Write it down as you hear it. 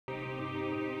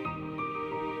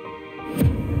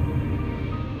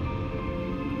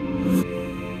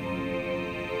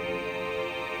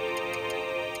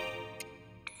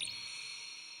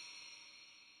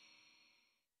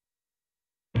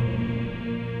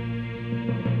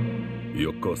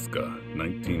Yokosuka,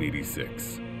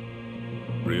 1986.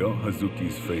 Ryo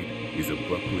Hazuki's fate is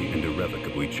abruptly and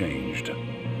irrevocably changed.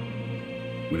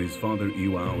 When his father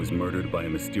Iwao is murdered by a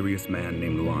mysterious man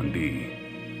named Landi,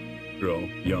 Ryo,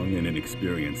 young and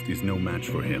inexperienced, is no match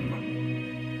for him.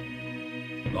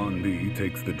 Landi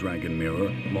takes the dragon mirror,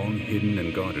 long hidden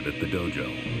and guarded at the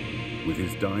dojo. With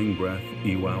his dying breath,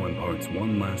 Iwao imparts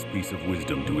one last piece of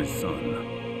wisdom to his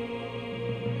son.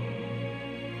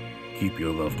 Keep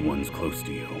your loved ones close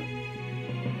to you.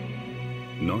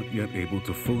 Not yet able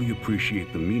to fully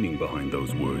appreciate the meaning behind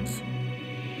those words,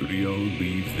 Ryo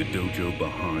leaves the dojo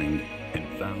behind and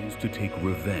vows to take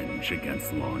revenge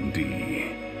against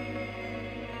Landi.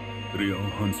 Ryo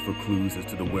hunts for clues as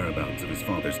to the whereabouts of his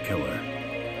father's killer.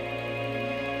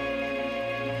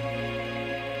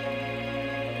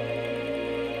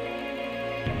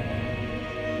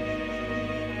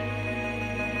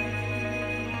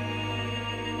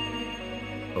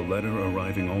 A letter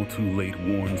arriving all too late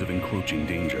warns of encroaching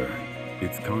danger.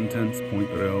 Its contents point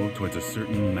Ryo towards a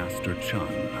certain Master Chan,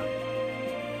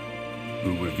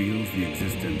 who reveals the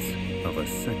existence of a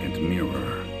second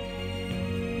mirror.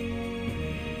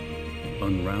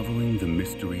 Unraveling the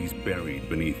mysteries buried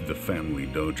beneath the family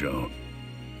dojo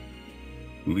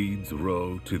leads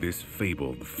Ryo to this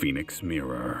fabled Phoenix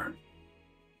mirror.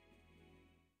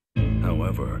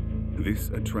 However, this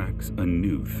attracts a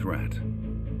new threat.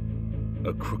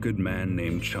 A crooked man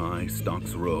named Chai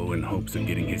stalks Ryo in hopes of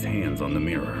getting his hands on the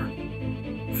mirror.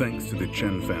 Thanks to the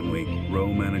Chen family,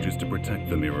 Ryo manages to protect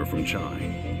the mirror from Chai.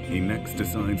 He next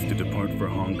decides to depart for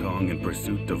Hong Kong in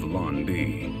pursuit of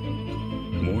Landi.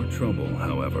 More trouble,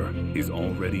 however, is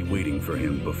already waiting for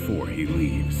him before he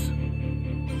leaves.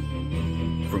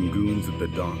 From goons at the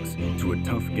docks to a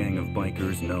tough gang of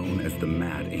bikers known as the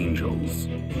Mad Angels.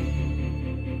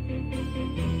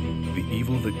 The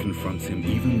evil that confronts him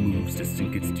even moves to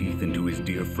sink its teeth into his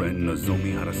dear friend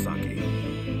Nozomi Arasaki.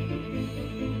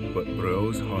 But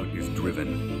Ryo's heart is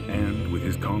driven, and with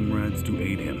his comrades to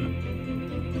aid him,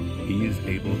 he is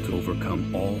able to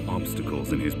overcome all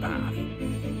obstacles in his path.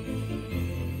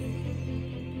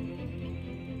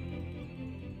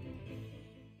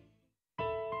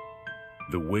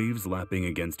 The waves lapping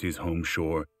against his home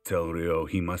shore tell Ryo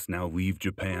he must now leave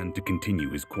Japan to continue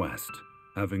his quest.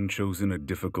 Having chosen a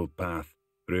difficult path,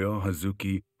 Ryo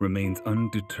Hazuki remains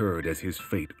undeterred as his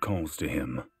fate calls to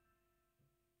him.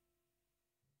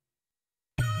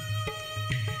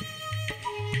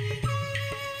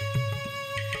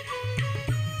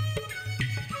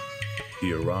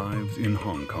 He arrives in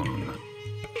Hong Kong.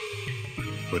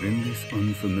 But in this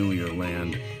unfamiliar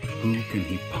land, who can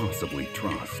he possibly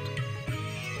trust?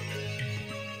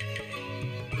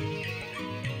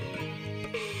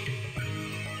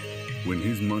 When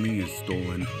his money is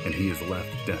stolen and he is left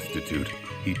destitute,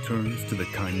 he turns to the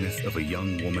kindness of a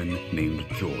young woman named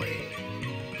Joy.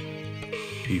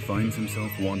 He finds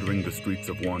himself wandering the streets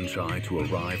of Wanchai to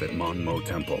arrive at Monmo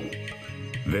Temple.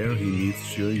 There he meets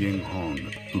Shi Ying Hong,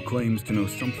 who claims to know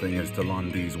something as to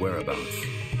Landi's whereabouts.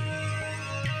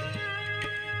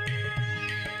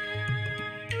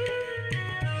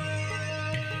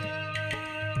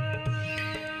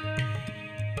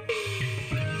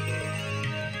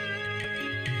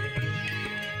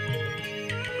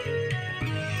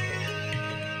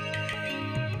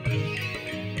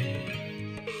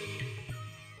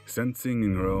 Sensing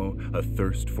in Ryo a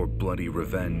thirst for bloody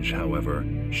revenge, however,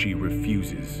 she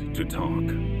refuses to talk.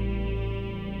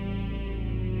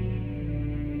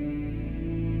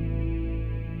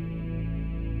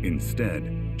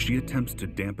 Instead, she attempts to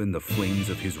dampen the flames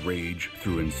of his rage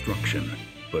through instruction,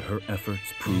 but her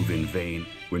efforts prove in vain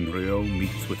when Ryo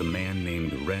meets with a man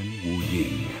named Ren Wu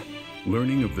Ying.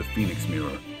 Learning of the Phoenix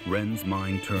Mirror, Ren's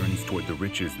mind turns toward the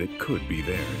riches that could be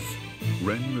theirs.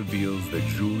 Ren reveals that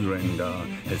Zhu Renda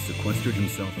has sequestered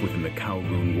himself within the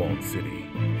Kowloon walled city.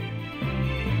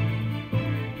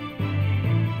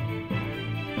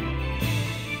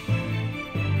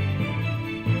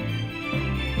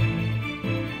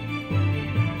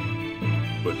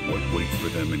 But what waits for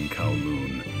them in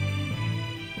Kowloon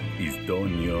is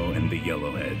Donyo and the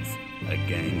Yellowheads, a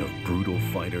gang of brutal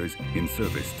fighters in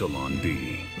service to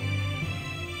Landi.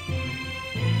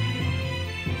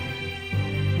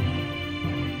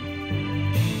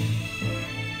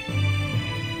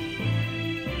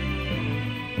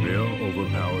 Ryo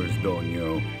overpowers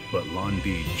Donyo, but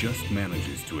Landi just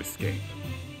manages to escape.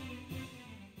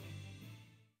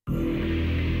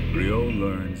 Ryo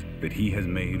learns that he has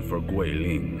made for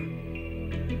Guilin.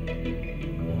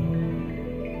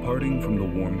 Parting from the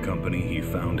warm company he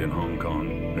found in Hong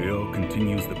Kong, Ryo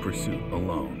continues the pursuit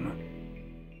alone.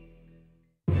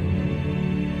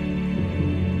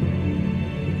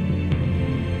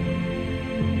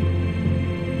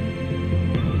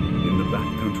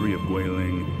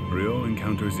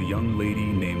 a young lady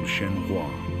named Shenhua.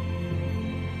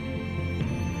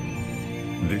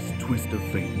 This twist of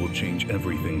fate will change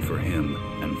everything for him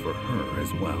and for her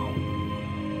as well.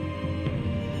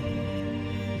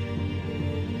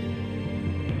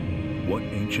 What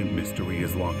ancient mystery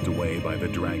is locked away by the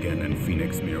dragon and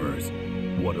phoenix mirrors?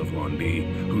 What of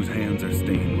Londi, whose hands are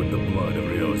stained